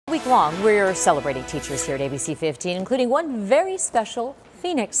week long, we're celebrating teachers here at ABC 15, including one very special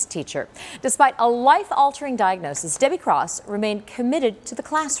Phoenix teacher. Despite a life-altering diagnosis, Debbie Cross remained committed to the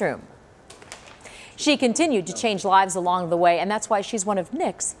classroom. She continued to change lives along the way, and that's why she's one of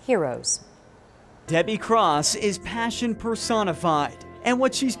Nick's heroes. Debbie Cross is passion personified, and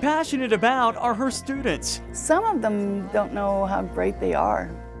what she's passionate about are her students. Some of them don't know how great they are.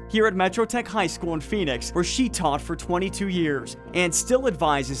 Here at Metro Tech High School in Phoenix, where she taught for 22 years and still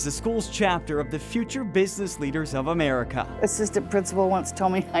advises the school's chapter of the Future Business Leaders of America. Assistant principal once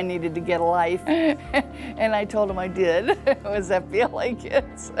told me I needed to get a life, and I told him I did. It was FBLA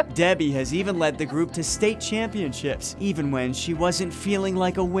kids. Debbie has even led the group to state championships, even when she wasn't feeling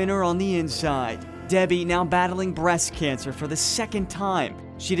like a winner on the inside. Debbie, now battling breast cancer for the second time,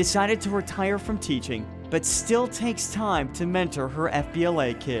 she decided to retire from teaching, but still takes time to mentor her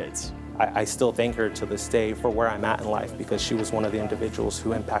FBLA kids. I still thank her to this day for where I'm at in life, because she was one of the individuals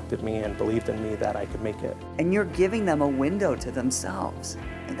who impacted me and believed in me that I could make it. And you're giving them a window to themselves.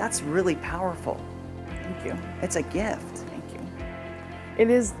 And that's really powerful. Thank you. It's a gift. Thank you. It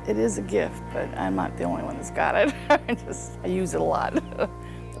is a gift, but I'm not the only one that's got it. I use it a lot.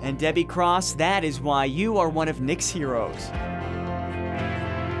 And Debbie Cross, that is why you are one of Nick's heroes.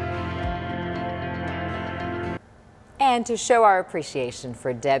 And to show our appreciation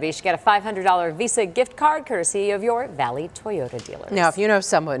for Debbie, she got a $500 Visa gift card courtesy of your Valley Toyota dealers. Now, if you know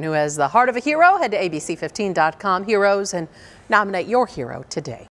someone who has the heart of a hero, head to abc15.com heroes and nominate your hero today.